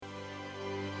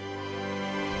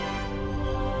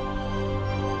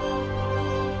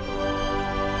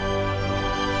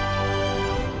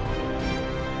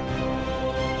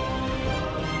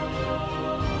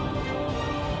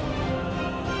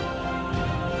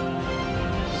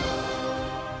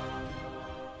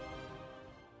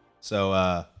So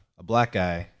a black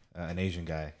guy, an Asian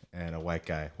guy, and a white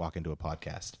guy walk into a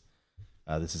podcast.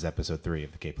 This is episode 3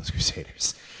 of the Capeless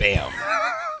Crusaders. Bam.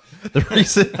 The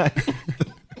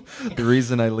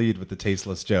reason I lead with the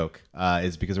tasteless joke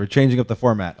is because we're changing up the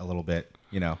format a little bit,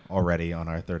 already on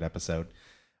our 3rd episode.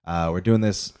 We're doing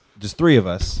this, just 3 of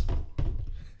us.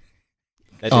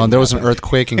 Oh, and there was an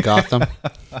earthquake in Gotham.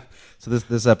 So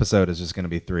this episode is just going to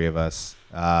be 3 of us.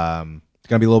 It's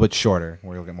going to be a little bit shorter.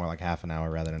 We're going to get more like half an hour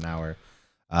rather than an hour.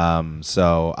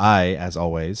 So I, as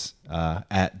always,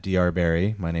 at Dr.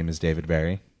 Barry, my name is David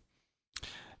Barry.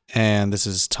 And this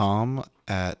is Tom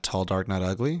at Tall, Dark, Not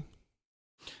Ugly.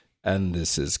 And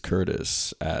this is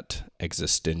Curtis at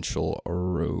Existential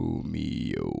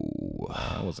Romeo.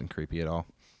 That wasn't creepy at all.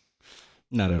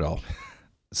 Not at all.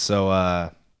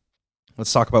 So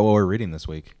let's talk about what we're reading this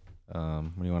week.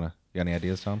 What do you got any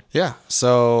ideas, Tom? Yeah.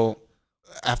 So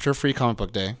after Free Comic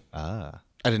Book Day, I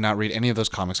did not read any of those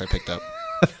comics I picked up.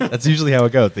 That's usually how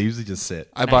it goes. They usually just sit.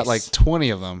 I bought like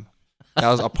 20 of them. That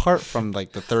was apart from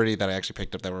like the 30 that I actually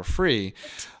picked up that were free.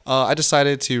 I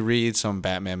decided to read some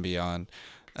Batman Beyond.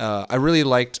 I really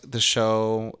liked the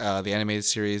show, the animated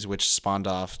series, which spawned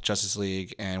off Justice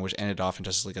League and which ended off in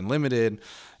Justice League Unlimited.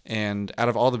 And out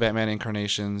of all the Batman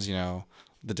incarnations,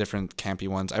 the different campy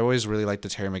ones, I always really liked the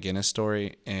Terry McGinnis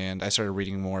story, and I started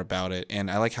reading more about it. And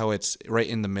I like how it's right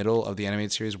in the middle of the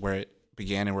animated series where it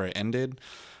began and where it ended.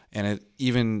 And it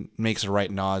even makes the right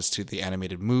nods to the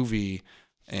animated movie.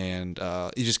 And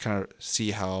you just kind of see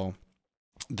how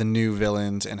the new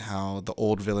villains and how the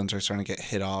old villains are starting to get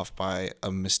hit off by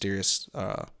a mysterious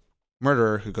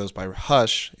murderer who goes by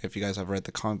Hush. If you guys have read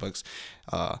the comic books,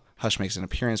 Hush makes an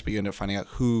appearance, but you end up finding out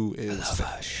who is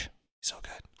Hush. He's so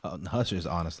good. Hush is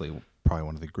honestly probably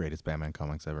one of the greatest Batman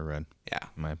comics I've ever read. Yeah.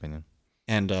 In my opinion.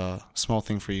 And small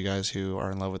thing for you guys who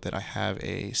are in love with it, I have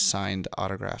a signed,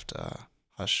 autographed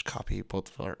Hush copy,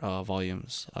 both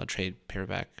volumes, trade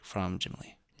paperback from Jim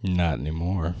Lee. Not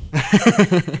anymore.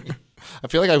 I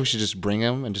feel like we should just bring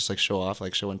him and just like show off,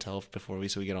 like show and tell before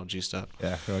so we get all juiced up.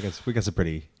 Yeah, so I guess we got some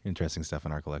pretty interesting stuff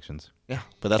in our collections. Yeah,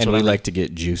 but that's and what we like to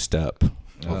get juiced up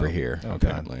over here. Oh,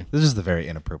 apparently, God. This is the very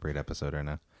inappropriate episode right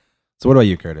now. So, what about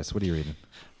you, Curtis? What are you reading?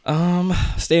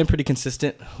 Staying pretty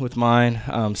consistent with mine.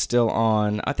 Still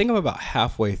on. I think I'm about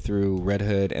halfway through Red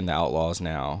Hood and the Outlaws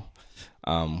now,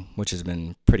 which has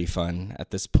been pretty fun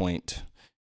at this point.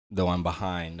 Though I'm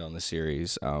behind on the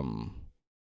series,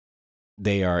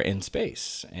 they are in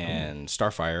space, and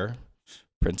Starfire,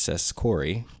 Princess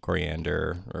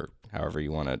Coriander, or however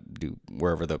you want to do,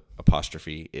 wherever the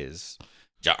apostrophe is,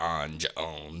 Jones,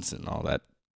 and all that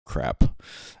crap.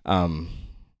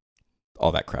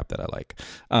 All that crap that I like.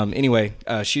 Anyway,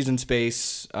 she's in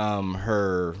space.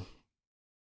 Her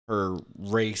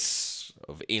race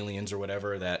of aliens or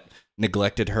whatever that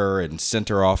neglected her and sent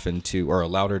her off or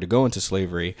allowed her to go into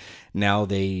slavery. Now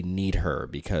they need her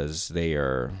because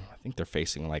I think they're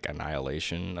facing like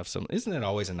annihilation of some. Isn't it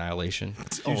always annihilation?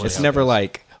 It's never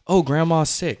like, oh,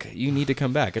 grandma's sick, you need to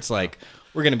come back. It's like,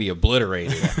 we're going to be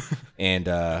obliterated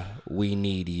and we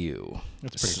need you.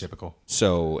 That's pretty typical.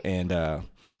 So, and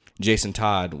Jason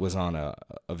Todd was on a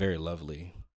very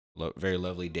lovely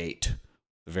date,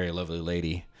 a very lovely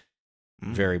lady.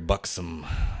 Very buxom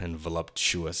and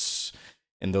voluptuous.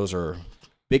 And those are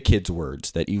big kids'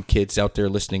 words that you kids out there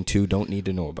listening to don't need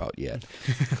to know about yet.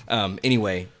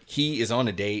 Anyway, he is on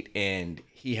a date and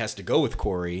he has to go with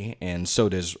Corey, and so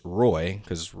does Roy,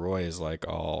 because Roy is like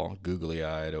all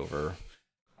googly-eyed over...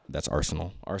 That's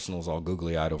Arsenal. Arsenal's all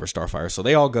googly-eyed over Starfire. So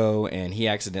they all go, and he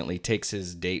accidentally takes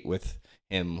his date with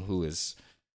him, who is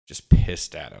just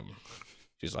pissed at him.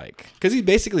 She's like... Because he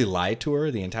basically lied to her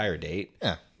the entire date.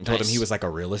 Yeah. And told him he was like a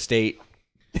real estate.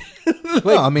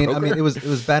 Well, I mean, it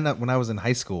was bad enough when I was in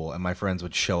high school and my friends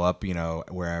would show up,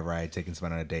 wherever I had taken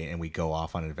someone on a date, and we go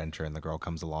off on an adventure, and the girl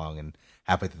comes along, and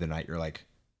halfway through the night, you're like,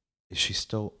 "Is she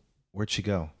still? Where'd she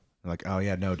go?" I'm like, "Oh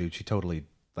yeah, no, dude, she totally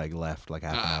like left like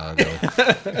half an hour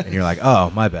ago." And you're like,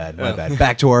 "Oh, my bad.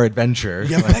 Back to our adventure."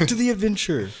 Yeah, back to the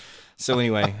adventure. So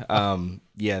anyway,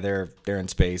 yeah, they're in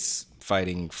space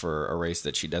fighting for a race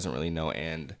that she doesn't really know,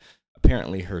 and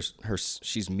apparently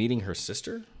she's meeting her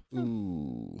sister.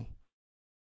 Ooh,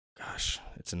 gosh,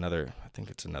 I think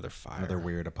it's another fire. Another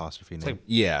weird apostrophe name.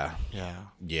 Yeah.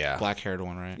 Black haired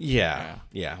one, right? Yeah.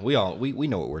 We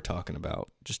know what we're talking about.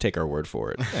 Just take our word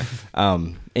for it.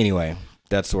 Anyway,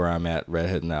 that's where I'm at. Red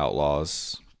Hood and the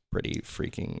Outlaws, pretty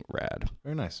freaking rad.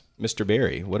 Very nice, Mr.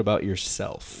 Barry. What about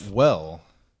yourself? Well,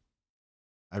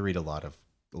 I read a lot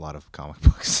of comic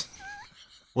books.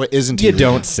 What isn't you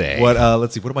don't say? What?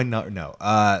 Let's see. What do I not know?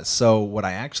 So what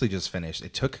I actually just finished.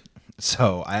 I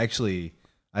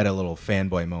had a little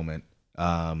fanboy moment.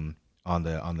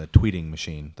 the tweeting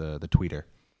machine, the tweeter.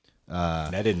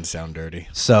 That didn't sound dirty.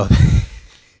 So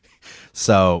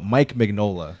so Mike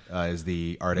Mignola is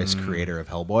the artist creator of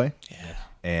Hellboy. Yeah.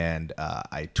 And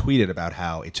I tweeted about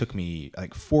how it took me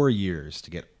like 4 years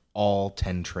to get all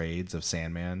 10 trades of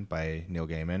Sandman by Neil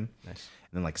Gaiman. Nice.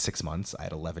 And then like 6 months, I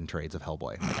had 11 trades of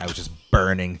Hellboy. Like I was just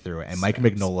burning through it. And Mike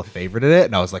Mignola favorited it,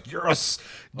 and I was like, "Yes,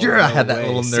 yeah!" I had that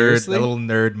little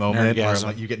nerd moment where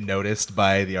like you get noticed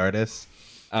by the artist.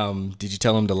 Did you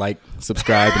tell him to like,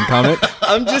 subscribe, and comment?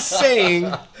 I'm just saying.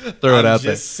 Throw it out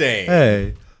there. Just saying.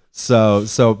 Hey, so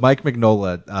Mike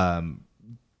Mignola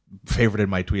favorited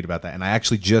my tweet about that, and I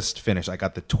actually just finished. I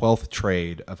got the 12th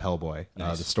trade of Hellboy,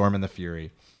 Nice. The Storm and the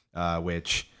Fury,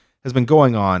 which has been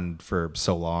going on for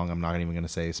so long. I'm not even going to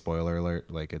say spoiler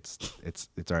alert. Like it's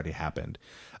already happened.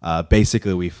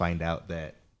 Basically, we find out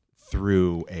that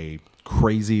through a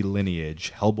crazy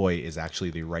lineage, Hellboy is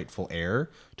actually the rightful heir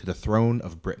to the throne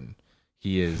of Britain.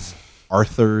 He is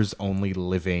Arthur's only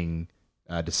living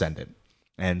descendant,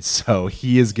 and so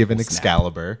he is given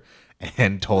Excalibur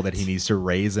and told that he needs to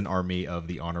raise an army of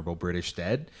the honorable British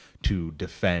dead to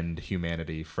defend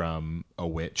humanity from a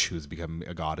witch who's become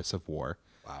a goddess of war.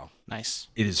 Wow. Nice.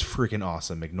 It is freaking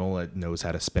awesome. Mignola knows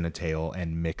how to spin a tale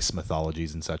and mix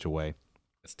mythologies in such a way.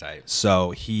 That's tight.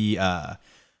 So I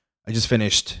just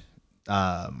finished like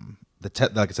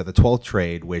I said, the 12th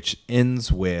trade, which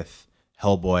ends with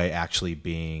Hellboy actually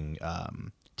being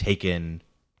taken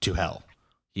to hell.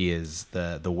 He is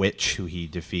the witch who he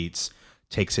defeats,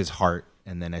 takes his heart,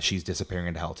 and then as she's disappearing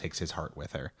into hell, takes his heart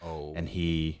with her. Oh. And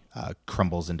he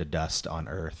crumbles into dust on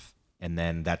Earth. And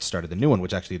then that started the new one,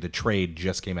 which actually the trade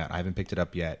just came out. I haven't picked it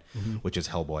up yet, which is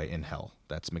Hellboy in Hell.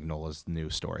 That's Mignola's new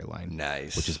storyline.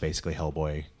 Nice. Which is basically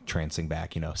Hellboy trancing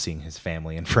back, seeing his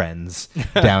family and friends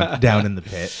down in the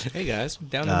pit. Hey guys,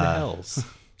 down in the hells.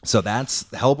 So that's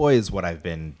Hellboy is what I've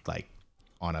been like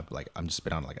I'm just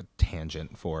been on like a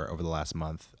tangent for over the last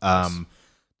month.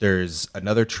 There's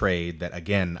another trade that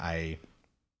again I'm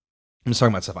just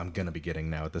talking about stuff I'm gonna be getting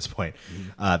now at this point.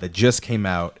 That just came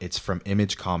out. It's from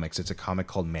Image Comics. It's a comic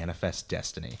called Manifest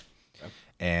Destiny,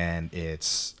 and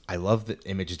I love that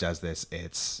Image does this.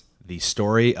 It's the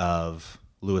story of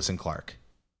Lewis and Clark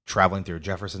traveling through.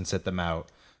 Jefferson sent them out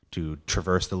to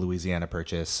traverse the Louisiana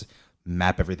Purchase,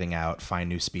 map everything out, find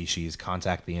new species,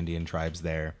 contact the Indian tribes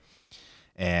there.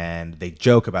 And they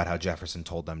joke about how Jefferson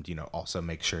told them, also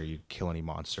make sure you kill any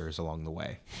monsters along the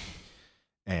way.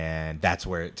 And that's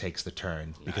where it takes the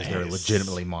turn because there are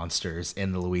legitimately monsters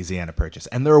in the Louisiana Purchase.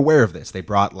 And they're aware of this. They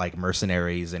brought like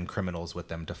mercenaries and criminals with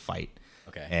them to fight.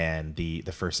 Okay. And the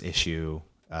first issue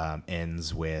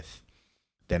ends with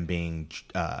them being,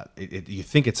 you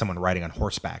think it's someone riding on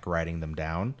horseback, riding them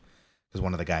down because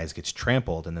one of the guys gets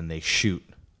trampled and then they shoot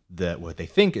what they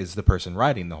think is the person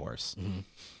riding the horse. Mm-hmm.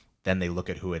 Then they look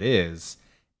at who it is,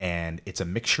 and it's a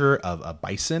mixture of a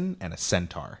bison and a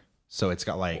centaur. So it's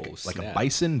got like a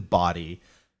bison body,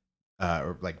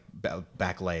 or like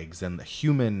back legs, and the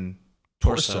human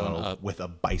torso with a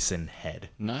bison head.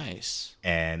 Nice.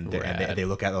 And they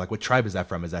look at it like, what tribe is that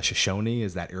from? Is that Shoshone?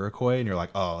 Is that Iroquois? And you're like,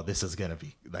 oh, this is gonna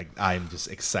be like, I'm just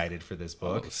excited for this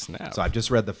book. Oh, snap. So I've just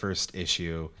read the first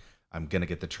issue. I'm gonna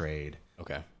get the trade.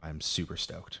 Okay. I'm super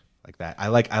stoked. Like that. I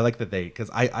like that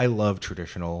because I love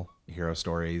traditional hero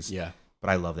stories. Yeah. But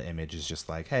I love the Image is just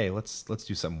like, hey, let's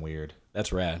do something weird.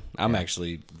 That's rad. I'm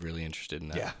actually really interested in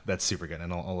that. Yeah, that's super good,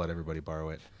 and I'll let everybody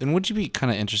borrow it. Then would you be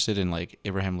kind of interested in like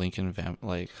Abraham Lincoln?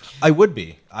 I would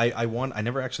be. I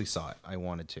never actually saw it. I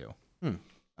wanted to.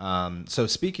 So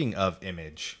speaking of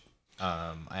Image,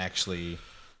 I actually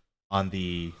on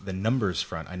the numbers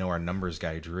front, I know our numbers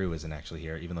guy Drew isn't actually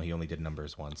here, even though he only did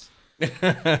numbers once.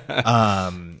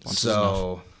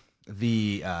 So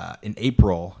the in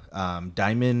April,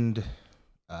 Diamond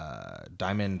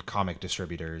Comic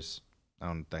Distributors. I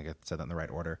don't think I said that in the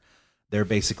right order. They're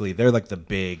like the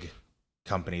big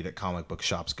company that comic book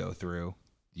shops go through.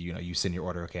 You send your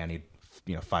order. Okay, I need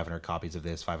 500 copies of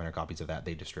this, 500 copies of that.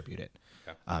 They distribute it,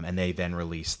 okay. And they then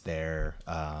release their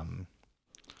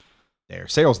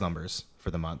sales numbers for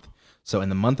the month. So in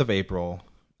the month of April,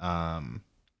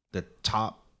 the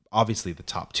top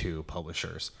two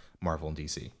publishers, Marvel and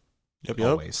DC. Yep.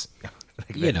 Always.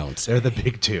 They're the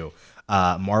big two.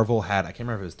 Marvel had, I can't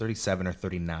remember if it was 37 or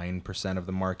 39% of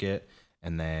the market,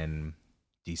 and then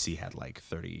DC had like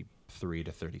 33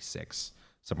 to 36,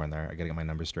 somewhere in there. I gotta get my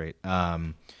numbers straight.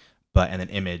 And then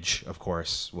Image, of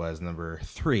course, was number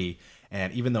 3.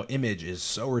 And even though Image is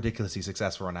so ridiculously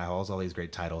successful and now has all these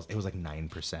great titles, it was like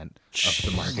 9% of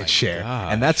the market share.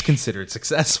 Gosh. And that's considered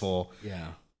successful. Yeah.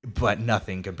 but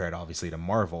nothing compared, obviously, to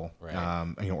Marvel,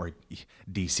 Right. or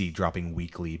DC dropping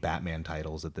weekly Batman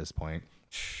titles at this point,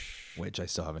 which I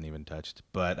still haven't even touched.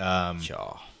 But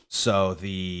so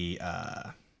the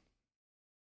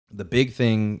big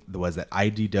thing was that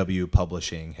IDW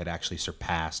Publishing had actually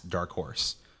surpassed Dark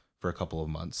Horse for a couple of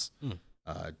months.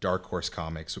 Dark Horse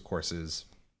Comics, of course, is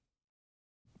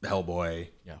Hellboy,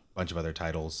 a bunch of other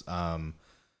titles.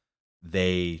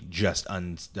 They just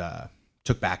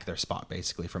took back their spot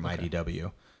basically from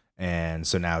IDW, and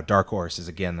so now Dark Horse is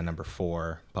again the number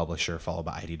 4 publisher, followed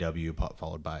by IDW,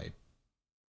 followed by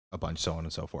a bunch, so on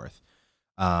and so forth.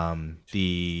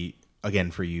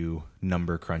 Again, for you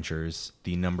number crunchers,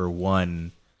 the number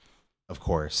 1, of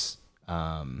course,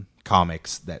 comic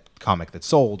that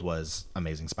sold was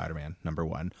Amazing Spider-Man number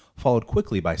 1, followed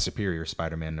quickly by Superior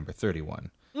Spider-Man number 31.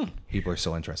 People are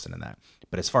still interested in that.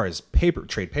 But as far as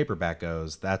trade paperback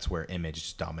goes, that's where Image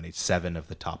just dominates. 7 of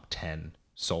the top 10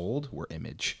 sold were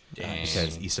Image.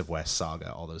 Because East of West,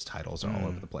 Saga, all those titles are all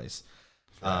over the place.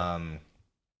 Right.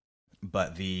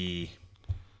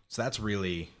 So that's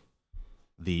really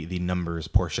the numbers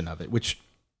portion of it, which,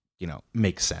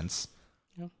 makes sense.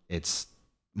 Yeah. It's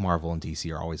Marvel and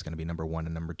DC are always going to be number 1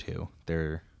 and number 2.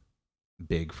 They're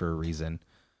big for a reason.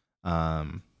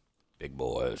 Big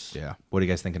boys. Yeah. What are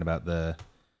you guys thinking about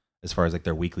as far as like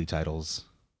their weekly titles,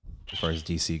 as far as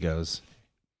DC goes?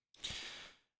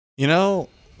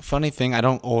 Funny thing, I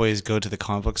don't always go to the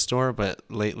comic book store, but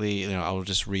lately, I'll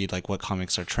just read like what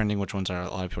comics are trending, which ones are a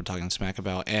lot of people talking smack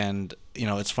about. And,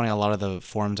 it's funny, a lot of the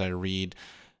forums I read,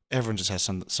 everyone just has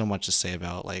so much to say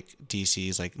about like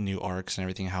DC's like new arcs and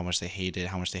everything, how much they hate it,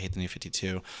 how much they hate the New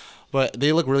 52. But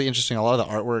they look really interesting. A lot of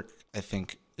the artwork, I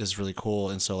think, is really cool,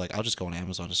 and so like I'll just go on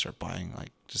Amazon to start buying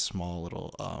like just small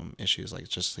little issues, like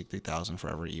just like 3,000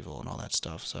 Forever Evil and all that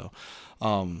stuff. So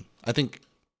I think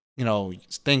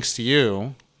thanks to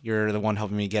you, you're the one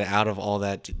helping me get out of all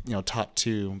that top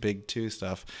 2 big 2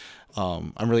 stuff.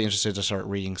 I'm really interested to start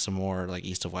reading some more like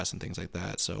East of West and things like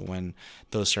that. So when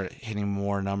those start hitting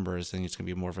more numbers, then it's gonna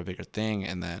be more of a bigger thing.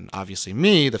 And then obviously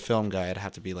me, the film guy, I'd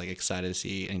have to be like excited to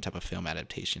see any type of film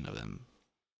adaptation of them.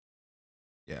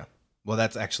 Yeah. Well,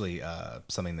 that's actually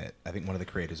something that I think one of the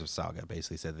creators of Saga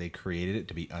basically said they created it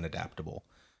to be unadaptable.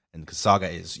 And because Saga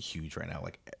is huge right now.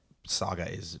 Like, Saga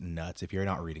is nuts. If you're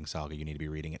not reading Saga, you need to be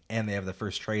reading it. And they have the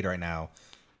first trade right now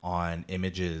on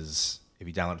Images, if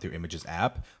you download it through Images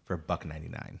app, for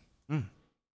 $1.99.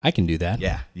 I can do that.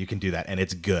 Yeah, you can do that, and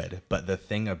it's good. But the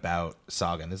thing about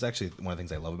Saga, and this is actually one of the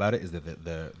things I love about it, is that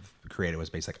the creator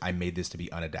was basically like, I made this to be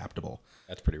unadaptable.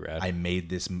 That's pretty rad. I made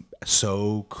this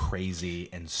so crazy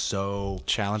and so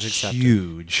challenge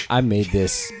huge. I made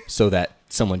this so that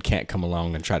someone can't come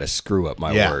along and try to screw up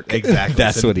my work. Exactly.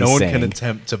 That's what he's saying. No one can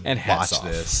attempt to botch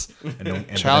this.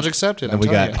 Challenge accepted.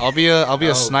 I'll be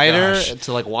a Snyder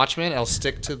to like Watchmen. I'll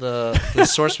stick to the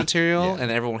source material, and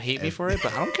everyone hate me for it,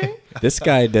 but I don't care. This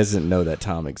guy doesn't know that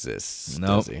Tom exists.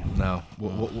 Nope. Does he? No.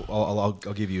 I'll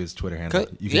give you his Twitter handle.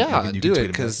 You can do it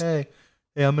because.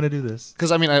 Hey, I'm going to do this. Because,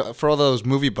 I mean, for all those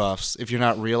movie buffs, if you're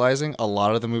not realizing, a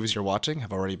lot of the movies you're watching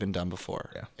have already been done before.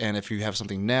 Yeah. And if you have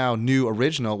something now, new,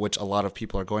 original, which a lot of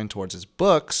people are going towards is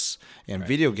books and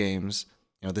video games,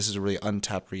 this is a really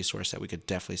untapped resource that we could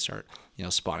definitely start,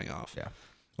 spawning off. Yeah.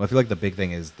 Well, I feel like the big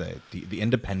thing is the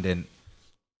independent,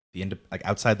 like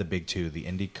outside the big 2, the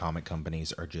indie comic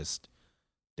companies are just,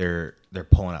 they're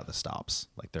pulling out the stops.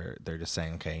 Like they're just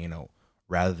saying, okay,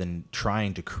 rather than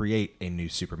trying to create a new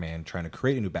Superman, trying to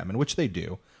create a new Batman, which they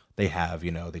do, they have,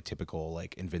 the typical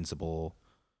like Invincible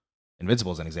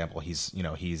as an example. He's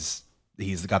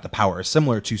got the power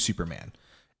similar to Superman,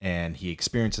 and he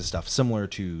experiences stuff similar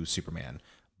to Superman,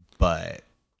 but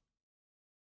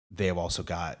they have also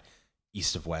got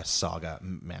East of West, Saga,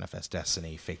 Manifest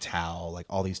Destiny, Fatale, like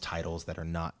all these titles that are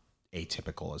not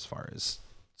atypical as far as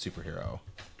superhero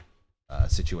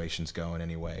situations go in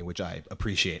any way, which I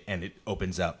appreciate, and it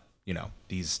opens up,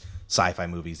 these sci-fi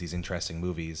movies, these interesting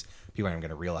movies. People aren't going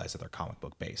to realize that they're comic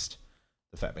book based.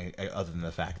 Other than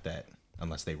the fact that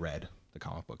unless they read the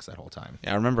comic books that whole time.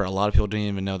 Yeah, I remember a lot of people didn't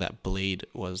even know that Blade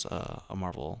was a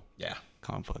Marvel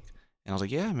comic book, and I was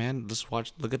like, yeah, man,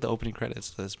 look at the opening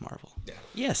credits. That's Marvel.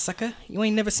 Yeah, sucker, you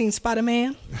ain't never seen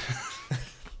Spider-Man.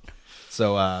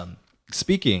 So,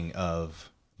 speaking of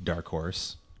Dark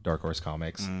Horse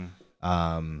Comics.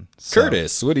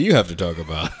 Curtis, what do you have to talk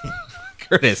about?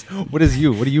 Curtis, what do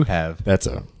you have? That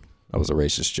was a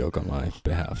racist joke on my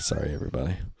behalf. Sorry,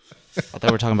 everybody. I thought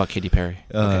we were talking about Katy Perry.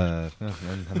 And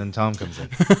then Tom comes in.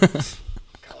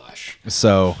 Gosh.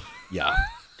 So yeah.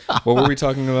 What were we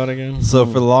talking about again? So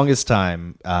for the longest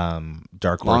time,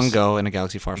 Dark Horse. Long ago in a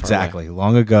galaxy far, far away. Exactly.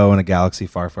 Long ago in a galaxy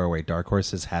far, far away, Dark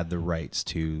Horse has had the rights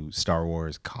to Star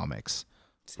Wars comics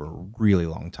for a really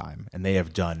long time, and they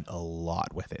have done a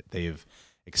lot with it. They've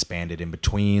expanded in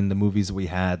between the movies we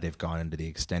had. They've gone into the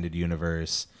extended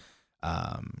universe.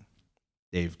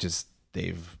 They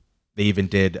even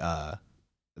did.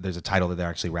 There's a title that they're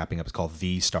actually wrapping up. It's called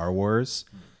The Star Wars,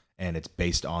 and it's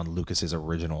based on Lucas's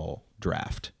original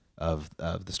draft of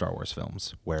the Star Wars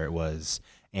films, where it was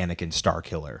Anakin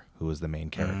Starkiller who was the main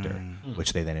character,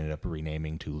 which they then ended up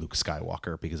renaming to Luke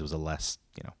Skywalker because it was a less,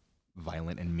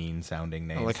 violent and mean sounding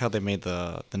name. I like how they made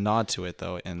the nod to it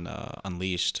though in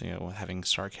Unleashed, having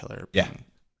Starkiller being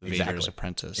Vader's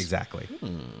apprentice. Exactly.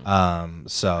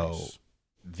 So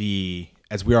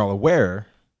as we are all aware,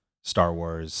 Star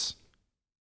Wars,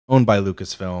 owned by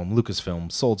Lucasfilm.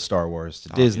 Lucasfilm sold Star Wars to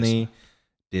Disney.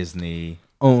 Disney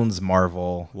owns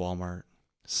Marvel. Walmart.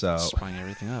 So just buying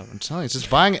everything up. I'm telling you, it's just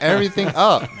buying everything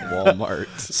up. Walmart.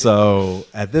 So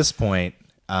at this point,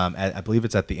 I believe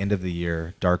it's at the end of the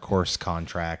year, Dark Horse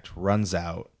contract runs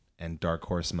out, and Dark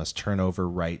Horse must turn over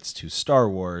rights to Star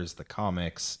Wars, the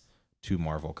comics, to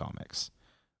Marvel Comics,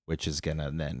 which is going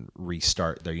to then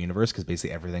restart their universe because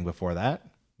basically everything before that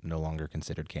no longer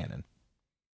considered canon.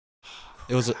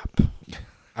 It was.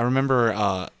 I remember.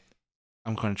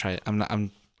 I'm going to try.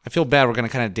 I feel bad. We're going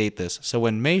to kind of date this. So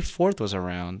when May 4th was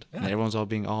around, and everyone's all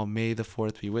being, "Oh, May the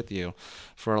 4th be with you,"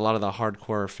 for a lot of the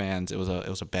hardcore fans, it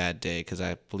was a bad day because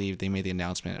I believe they made the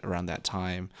announcement around that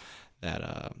time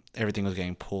that everything was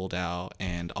getting pulled out,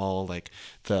 and all like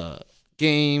the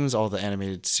games, all the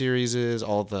animated series,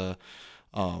 all the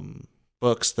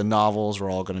books, the novels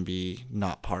were all going to be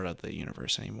not part of the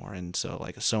universe anymore. And so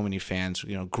so many fans,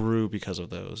 grew because of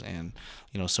those, and,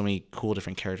 so many cool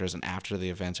different characters. And after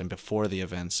the events and before the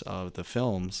events of the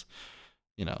films,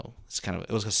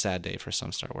 it was a sad day for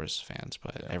some Star Wars fans,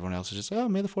 but everyone else is just, oh,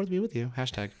 May the 4th be with you.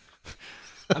 Hashtag.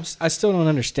 I still don't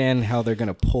understand how they're going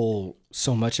to pull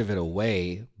so much of it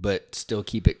away, but still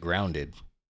keep it grounded.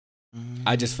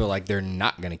 I just feel like they're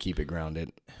not going to keep it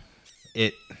grounded.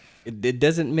 It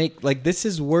doesn't make, this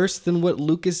is worse than what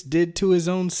Lucas did to his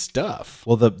own stuff.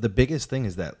 Well, the biggest thing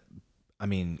is that,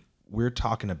 we're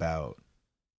talking about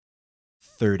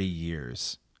 30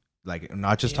 years.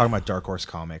 Not just talking about Dark Horse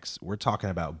comics. We're talking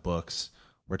about books.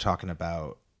 We're talking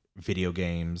about video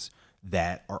games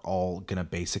that are all going to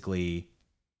basically,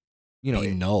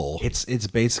 null. It's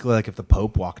basically like if the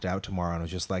Pope walked out tomorrow and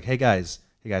was just like, hey guys,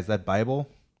 that Bible?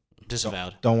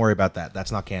 Disavowed. Don't worry about that.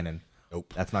 That's not canon.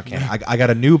 Nope. That's not canon. I got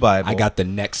a new Bible. I got the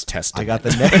next testament. I got the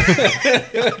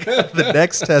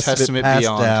next testament passed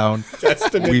beyond. down.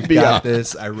 Testament We've beyond. got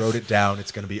this. I wrote it down.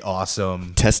 It's going to be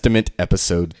awesome. Testament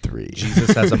episode 3.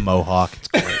 Jesus has a mohawk. It's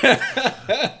great.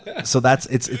 So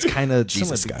it's kind of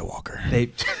Jesus Skywalker.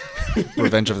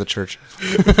 Revenge of the Church.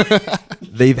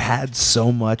 They've had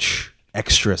so much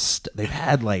extra they've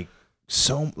had the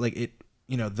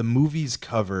movies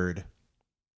covered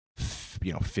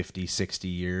 50, 60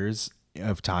 years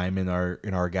of time in our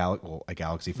a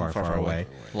galaxy far, far away.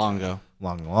 Long ago.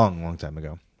 Long time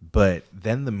ago. But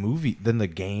then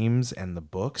the games and the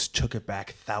books took it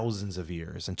back thousands of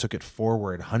years and took it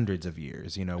forward hundreds of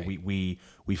years. Right. We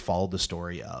followed the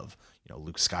story of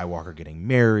Luke Skywalker getting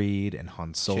married, and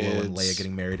Han Solo and Leia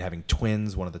getting married, having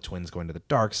twins, one of the twins going to the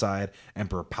dark side,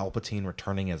 Emperor Palpatine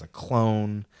returning as a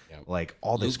clone. Yep.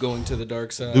 All this. Luke going to the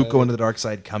dark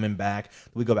side, coming back.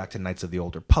 We go back to Knights of the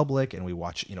Old Republic, and we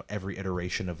watch every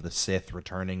iteration of the Sith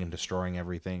returning and destroying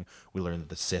everything. We learn that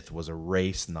the Sith was a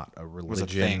race, not a religion. Was a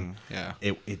thing. Yeah.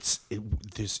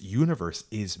 This universe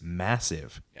is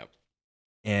massive. Yep.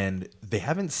 And they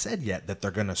haven't said yet that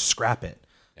they're going to scrap it.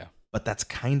 Yeah. But that's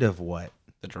kind of what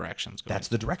the direction's going. That's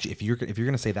the direction. If you're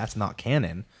going to say that's not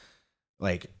canon,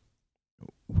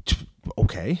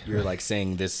 okay. You're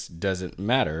saying this doesn't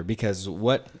matter because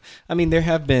there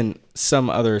have been some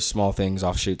other small things,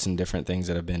 offshoots and different things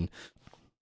that have been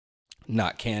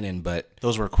not canon, but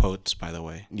those were quotes, by the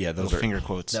way. Yeah, those were are finger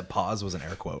quotes. That pause was an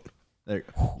air quote.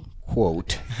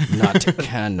 Quote, not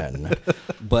canon.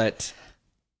 But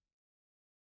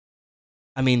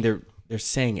they're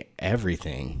saying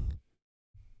everything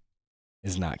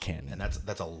is not canon. And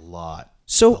that's a lot.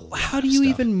 So how do you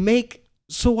even make?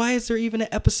 So why is there even an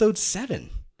episode 7?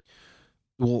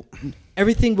 Well,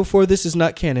 everything before this is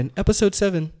not canon. Episode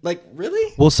 7,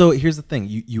 really? Well, so here's the thing: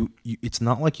 you it's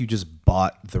not like you just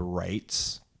bought the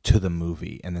rights to the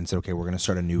movie and then said, okay, we're going to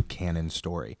start a new canon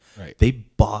story. Right? They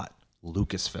bought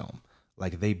Lucasfilm,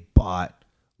 they bought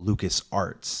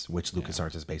LucasArts, which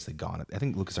LucasArts is basically gone. I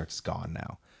think LucasArts is gone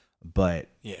now. but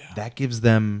that gives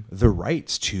them the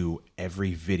rights to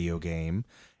every video game.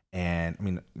 And I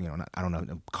mean, I don't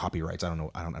know copyrights. I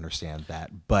don't understand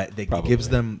that, but it gives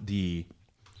them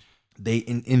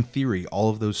in theory, all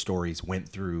of those stories went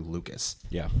through Lucas.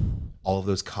 Yeah. All of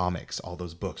those comics, all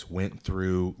those books went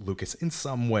through Lucas in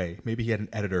some way. Maybe he had an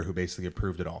editor who basically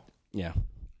approved it all. Yeah.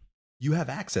 You have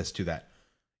access to that.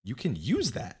 You can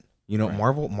use that. Right.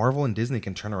 Marvel and Disney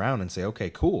can turn around and say, okay,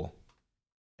 cool.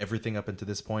 Everything up until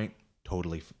this point,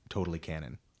 totally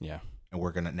canon. Yeah.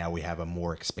 And now we have a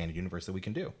more expanded universe that we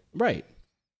can do. Right.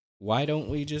 Why don't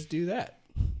we just do that?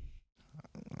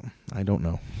 I don't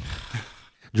know.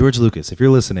 George Lucas, if you're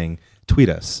listening, tweet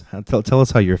us. Tell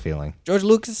us how you're feeling. George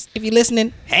Lucas, if you're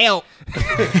listening, help.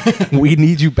 We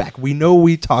need you back. We know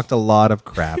we talked a lot of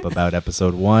crap about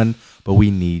episode 1, but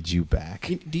we need you back.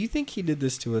 Do you think he did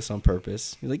this to us on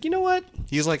purpose? He's like, you know what?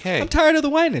 He's like, hey. I'm tired of the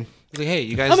whining. He's like, hey,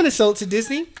 you guys. I'm going to sell it to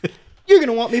Disney. You're going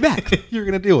to want me back. You're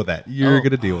going to deal with that. You're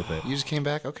going to deal with it. You just came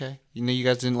back? Okay. You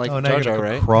guys didn't like Jar Jar,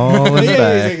 right? Crawling yeah,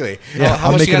 back. exactly. Yeah,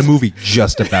 I'm making a movie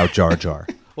just about Jar Jar.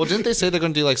 Well, didn't they say they're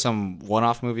going to do like some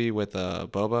one-off movie with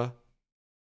Boba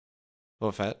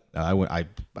Fett? I'd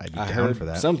be down for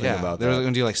that. Something about that. They're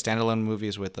going to do like standalone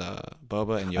movies with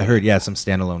Boba and Yoda. I heard, some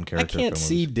standalone character. I can't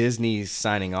see Disney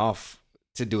signing off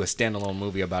to do a standalone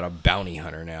movie about a bounty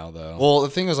hunter now, though. Well, the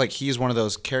thing is, like, he's one of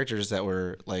those characters that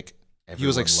were like.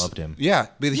 Everyone loved him. Yeah,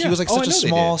 but he was like such a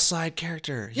small side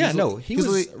character. He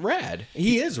was rad.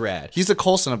 He is rad. He's the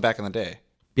Coulson of back in the day.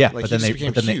 Yeah, like, but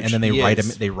then they write him.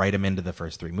 They write him into the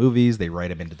first 3 movies. They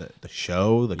write him into the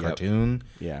show, the cartoon.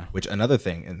 Yeah. Which another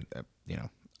thing, and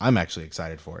I'm actually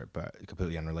excited for it, but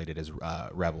completely unrelated, is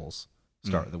Rebels.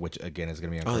 Which again is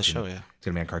going to be on. The show. Yeah, it's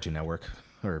going to be on Cartoon Network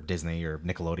or Disney or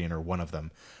Nickelodeon or one of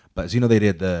them. But as you know, they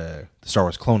did the Star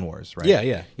Wars Clone Wars, right?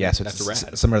 Yeah. So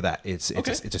it's similar to that. It's a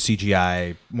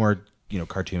CGI, more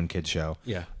cartoon kids show.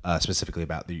 Yeah. Specifically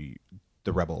about the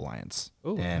Rebel Alliance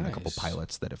and a couple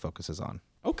pilots that it focuses on.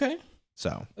 Okay.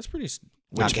 So that's pretty.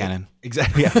 Not canon.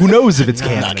 Exactly. Yeah. Who knows if it's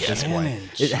canon at this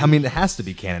point? It has to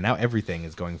be canon now. Everything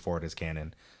is going forward as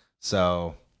canon.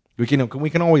 So we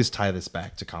can always tie this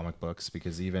back to comic books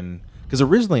because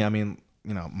originally,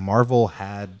 Marvel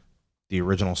had the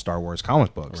original Star Wars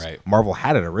comic books. Right. Marvel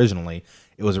had it originally.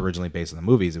 It was originally based on the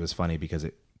movies. It was funny because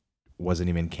it wasn't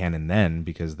even canon then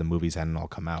because the movies hadn't all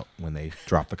come out when they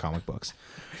dropped the comic books.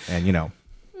 And,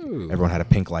 everyone had a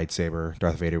pink lightsaber.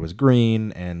 Darth Vader was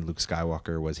green, and Luke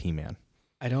Skywalker was He-Man.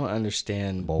 I don't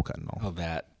understand bowl cut and all. How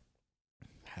that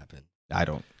happened. I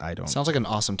don't. Sounds like an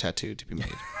awesome tattoo to be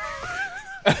made.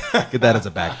 Get that as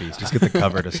a back piece. Just get the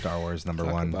cover to Star Wars #1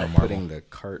 from Marvel. Putting the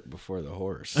cart before the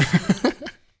horse.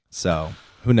 So,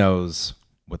 who knows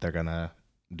what they're going to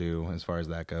do as far as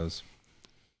that goes.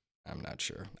 I'm not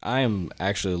sure. I am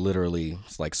actually literally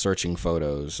searching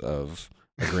photos of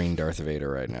a green Darth Vader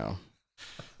right now.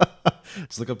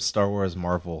 Just look up Star Wars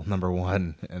Marvel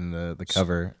 #1 and the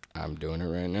cover. I'm doing it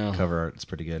right now. Cover art is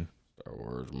pretty good. Star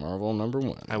Wars Marvel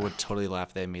 #1. I would totally laugh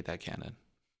if they made that canon.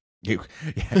 It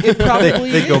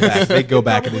probably they go back. They go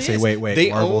back and they say, "Wait,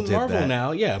 they Marvel own did Marvel that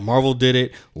now." Yeah, Marvel did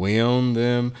it. We own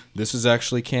them. This is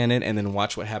actually canon. And then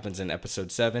watch what happens in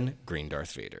Episode 7: Green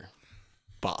Darth Vader.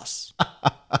 Boss.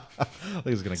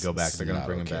 He's gonna go back. They're gonna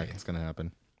bring him back. It's gonna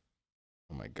happen.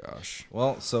 Oh my gosh.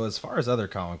 Well, so as far as other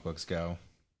comic books go,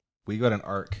 we got an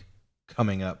arc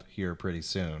coming up here pretty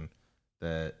soon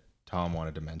that Tom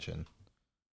wanted to mention.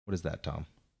 What is that, Tom?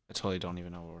 I totally don't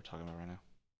even know what we're talking about right now.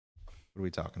 What are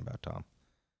we talking about, Tom?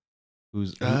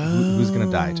 Who's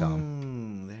gonna die,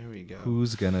 Tom? There we go.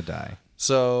 Who's gonna die?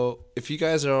 So, if you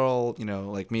guys are all,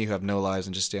 like me who have no lives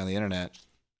and just stay on the internet.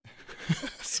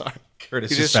 Sorry.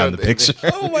 Curtis just found the picture.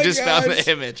 Oh my god. Just found the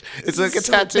image. It's like a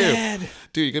tattoo. Bad.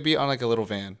 Dude, you could be on like a little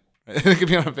van. Right? You could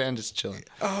be on a van just chilling.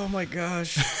 Oh my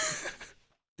gosh.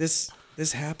 This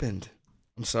happened.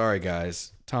 I'm sorry,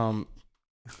 guys. Tom,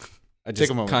 I just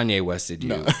Take a moment. Kanye Wested you.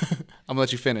 No. I'm gonna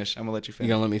let you finish. You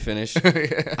gonna let me finish?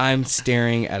 Yeah. I'm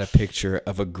staring at a picture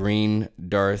of a green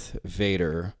Darth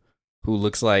Vader who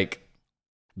looks like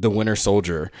the Winter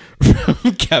Soldier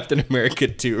from Captain America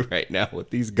 2 right now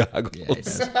with these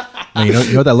goggles. Yeah, no,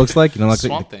 you know what that looks like? Like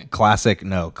Swamp Thing. Classic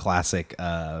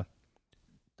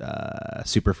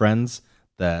Super Friends.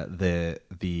 The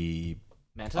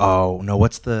Manta? Oh no,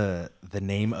 what's the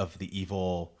name of the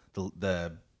evil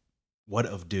the what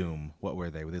of Doom? What were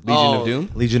they? Legion of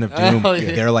Doom? Legion of Doom. Oh,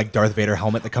 yeah. They're like Darth Vader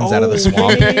helmet that comes out of the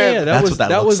swamp. Yeah, That's what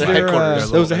that was looks like.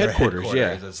 that was the headquarters.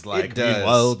 Yeah, it's like it does.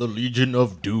 meanwhile the Legion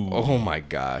of Doom. Oh my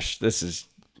gosh, this is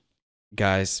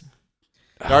guys.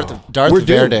 Darth we're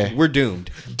Verde. Doomed. We're doomed.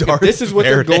 Darth If this is what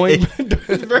Verde. they're going.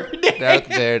 Darth Verde. Darth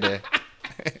Verde.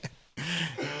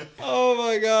 Oh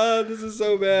my God, this is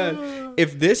so bad.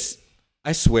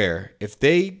 I swear, if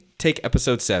they take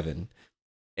episode 7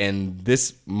 and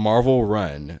this Marvel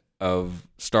run of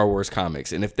Star Wars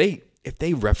comics, and if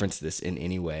they reference this in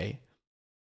any way,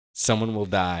 someone will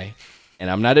die. And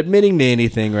I'm not admitting to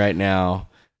anything right now.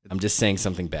 I'm just saying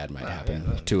something bad might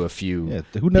happen to a few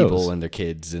people and their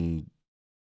kids. And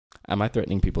am I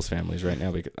threatening people's families right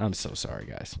now? Because I'm so sorry,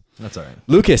 guys. That's all right.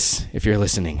 Lucas, if you're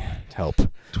listening, help.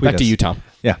 Back to you, Tom.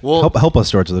 Yeah, well, help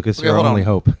us, George Lucas. Okay, you're our only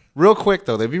hope. Real quick,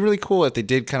 though, they'd be really cool if they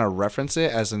did kind of reference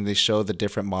it, as in they show the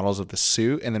different models of the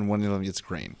suit, and then one of them gets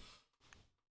green.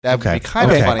 That'd be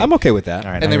kind of funny. I'm okay with that.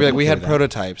 Right, and they'd be like, we had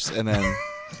prototypes, and then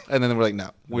we're like,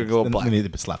 no, we're going black. And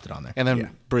they slapped it on there. And then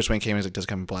Bruce Wayne came and was like, does it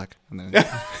come in black? And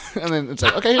then it's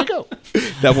like, okay, here you go.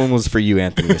 That one was for you,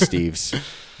 Anthony Steves.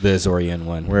 The Zorian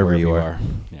one. Wherever you are.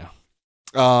 Yeah.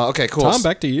 Okay, cool. Tom,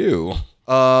 back to you.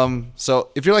 So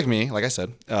if you're like me, like I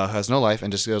said, who has no life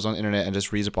and just goes on the internet and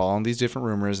just reads up all these different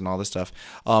rumors and all this stuff,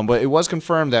 but it was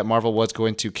confirmed that Marvel was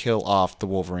going to kill off the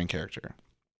Wolverine character.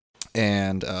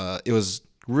 And it was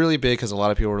really big because a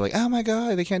lot of people were like, oh my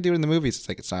God, they can't do it in the movies. It's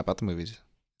like, it's not about the movies.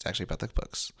 It's actually about the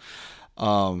books.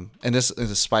 And this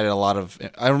despite a lot of,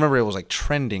 I remember it was like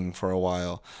trending for a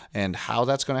while, and how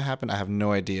that's going to happen, I have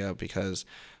no idea, because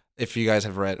if you guys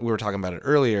have read, we were talking about it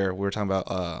earlier, we were talking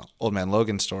about Old Man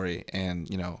Logan's story, and,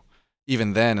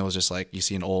 even then it was just like, you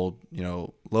see an old,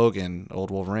 Logan, old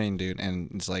Wolverine dude,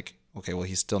 and it's like, okay, well,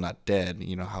 he's still not dead,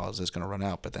 how is this going to run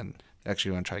out? But then they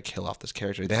actually want to try to kill off this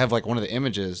character. They have like one of the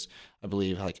images, I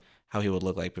believe, like how he would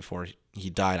look like before he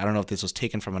died. I don't know if this was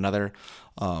taken from another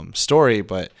story,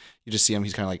 but you just see him,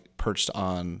 he's kind of like perched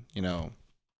on,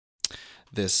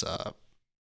 this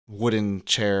wooden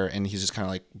chair, and he's just kind of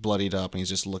like bloodied up, and he's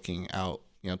just looking out,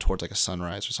 towards like a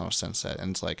sunrise or some sunset,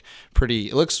 and it's like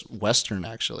it looks Western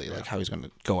actually, like how he's going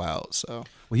to go out. So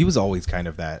well, he was always kind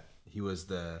of that. He's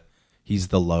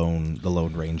the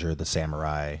lone ranger, the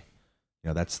samurai.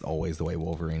 That's always the way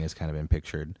Wolverine has kind of been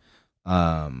pictured.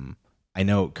 I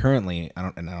know currently, I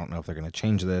don't know if they're going to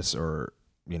change this, or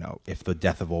if the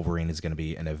Death of Wolverine is going to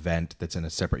be an event that's in a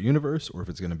separate universe, or if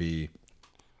it's going to be,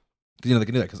 they can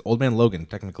do that, because Old Man Logan,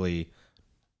 technically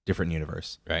different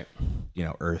universe, right?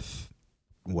 Earth,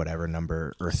 whatever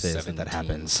number Earth is that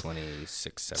happens,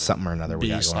 26, 7. Something or another.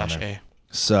 B/A.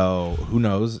 So who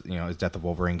knows? Is Death of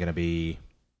Wolverine going to be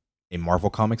a Marvel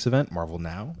Comics event? Marvel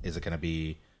Now? Is it going to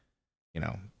be,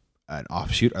 an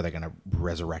offshoot? Are they going to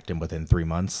resurrect him within 3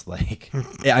 months? Like,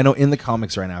 I know in the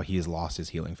comics right now, he has lost his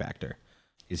healing factor.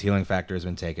 His healing factor has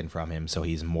been taken from him, so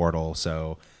he's mortal.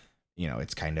 So,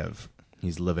 it's kind of,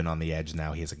 he's living on the edge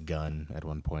now. He has a gun at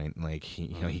one point. Like,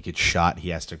 he gets shot. He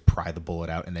has to pry the bullet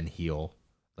out and then heal,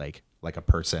 like a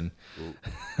person.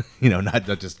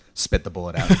 Not just spit the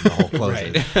bullet out and the hole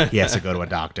closes. Right. He has to go to a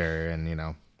doctor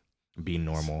and, be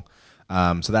normal.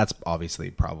 So that's obviously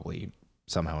probably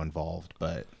somehow involved,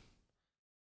 but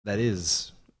that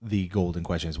is the golden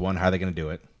question: is one, how are they going to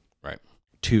do it? Right.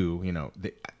 Two,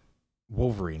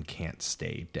 Wolverine can't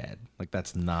stay dead. Like,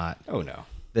 that's not. Oh no.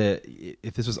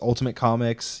 If this was Ultimate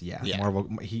Comics, Marvel,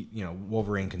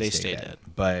 Wolverine can stay dead.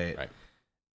 But right.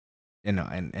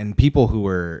 And people who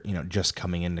were just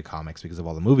coming into comics because of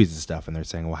all the movies and stuff, and they're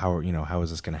saying, well, how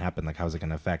is this going to happen? Like, how is it going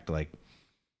to affect? Like,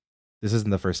 this isn't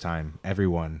the first time.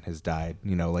 Everyone has died.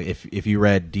 Like if you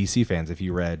read DC fans, if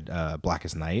you read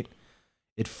Blackest Night,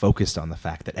 it focused on the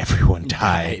fact that everyone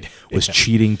died, was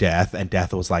cheating Death, and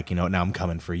Death was like, now I'm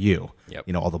coming for you.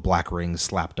 Yep. All the black rings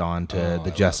slapped on to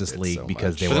the Justice League so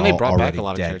because they were then they brought already back a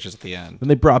lot dead. of characters at the end. And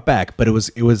they brought back, but it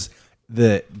was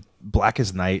the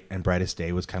Blackest Night and Brightest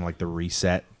Day was kind of like the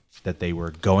reset that they were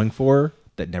going for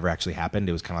that never actually happened.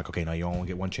 It was kind of like, okay, no, you only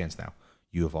get one chance now.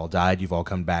 You have all died. You've all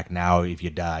come back. Now, if you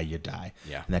die, you die.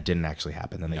 Yeah. And that didn't actually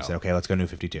happen. Then they said, okay, let's go New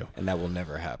 52. And that will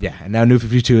never happen. Yeah. And now New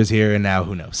 52 is here, and now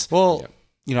who knows? Well,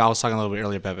 I was talking a little bit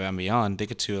earlier about Batman Beyond. They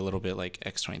could do a little bit like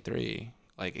X-23.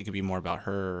 Like, it could be more about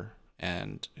her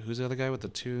and who's the other guy with the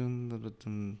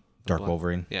tune? Dark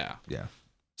Wolverine. Yeah. Yeah.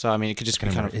 So, I mean, it could just be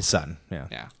kind of his son. Yeah.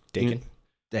 Yeah. Dakin.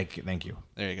 Thank you.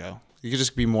 There you go. It could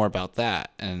just be more about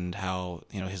that and how,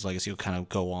 his legacy will kind of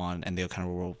go on, and they'll kind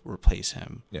of replace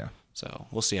him. Yeah. So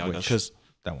we'll see how it goes. Because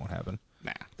that won't happen.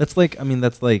 Nah. That's like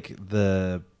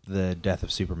the Death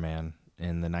of Superman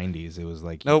in the 90s. It was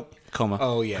like coma.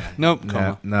 Oh yeah.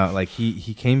 Coma. No, like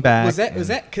he came back. Was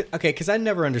that okay? Because I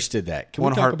never understood that. Can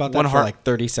we talk about that for like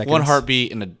 30 seconds? One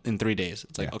heartbeat in 3 days.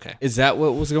 It's like okay. Is that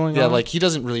what was going on? Yeah, like he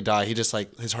doesn't really die. He just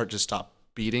like his heart just stopped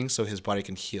beating, so his body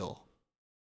can heal.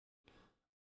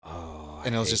 Oh,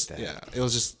 and it was just it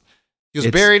was just He was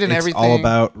buried in it's everything. all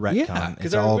about retcon. Yeah,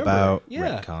 It's all about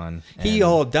retcon. He And-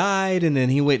 all died, and then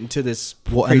he went into this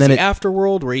Well, crazy and then it-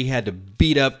 afterworld where he had to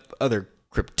beat up other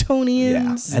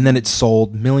Kryptonians. And then it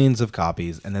sold millions of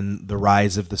copies. And then the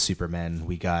rise of the Supermen.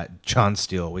 We got John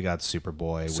Steel. We got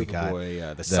Superboy. We got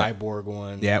the cyborg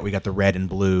one. Yeah, we got the red and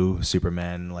blue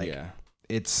Supermen. Like, Yeah.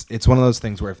 it's one of those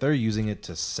things where if they're using it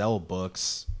to sell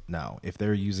books, no. If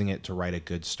they're using it to write a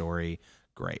good story,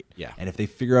 great. Yeah. And if they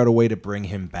figure out a way to bring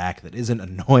him back that isn't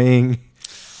annoying,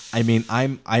 I mean,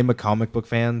 I'm a comic book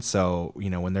fan, so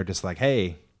when they're just like,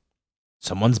 hey,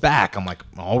 someone's back, I'm like,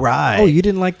 all right. Oh, you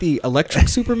didn't like the electric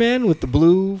Superman with the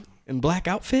blue and black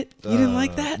outfit? You didn't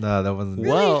like that? No, that wasn't.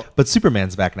 Well, But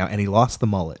Superman's back now, and he lost the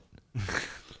mullet.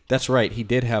 That's right. He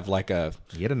did have like a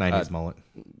He had a '90s mullet.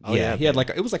 yeah. He had like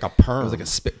it was like a perm. It was like a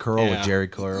spit curl with Yeah. Jerry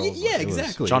curls. yeah, It was-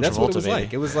 exactly. John That's what it Travolta, was baby.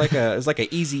 like. It was like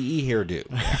a Easy E hairdo.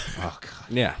 Oh god.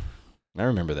 Yeah, I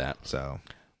remember that. So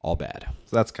All bad.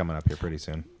 that's coming up here pretty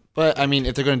soon. but I mean,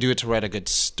 if they're going to do it to write a good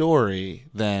story,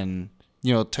 then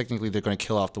technically they're going to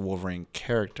kill off the Wolverine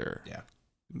character. Yeah.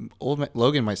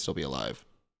 Logan might still be alive,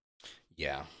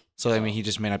 Yeah. so I mean, he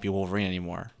just may not be Wolverine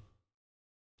anymore.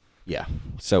 Yeah.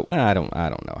 So I don't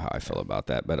know how I feel about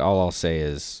that, but all I'll say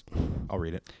is I'll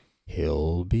read it.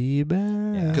 he'll be back.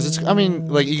 Yeah. Because I mean,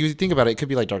 like you think about it, it could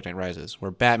be like Dark Knight Rises,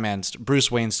 where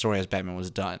Bruce Wayne's story as Batman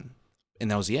was done, and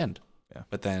that was the end. Yeah.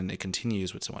 But then it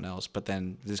continues with someone else. But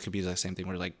then this could be the same thing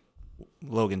where like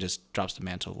Logan just drops the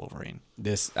mantle of Wolverine.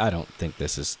 I don't think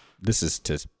this is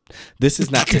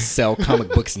not to sell comic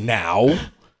books now.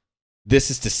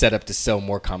 This is to set up to sell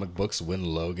more comic books when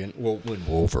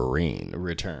Wolverine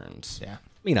returns. Yeah.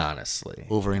 I mean, honestly.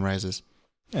 Wolverine Rises.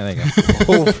 Yeah, there you go.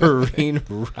 Wolverine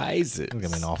rises. It's gonna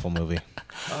be an awful movie.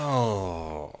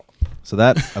 Oh. So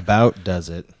that about does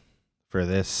it for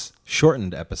this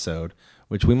shortened episode,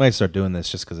 which we might start doing this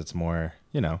just because it's more,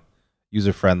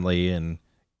 user friendly and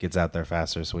gets out there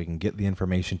faster so we can get the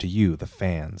information to you, the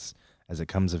fans, as it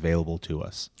comes available to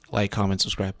us. Like, comment,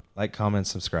 subscribe. Like, comment,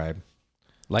 subscribe.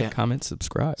 Like, Yeah. comment,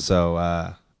 subscribe. So,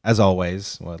 as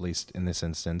always, well, at least in this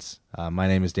instance, my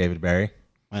name is David Barry.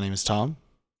 My name is Tom.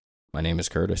 My name is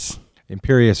Curtis.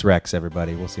 Imperious Rex,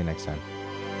 everybody. We'll see you next time.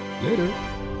 Later.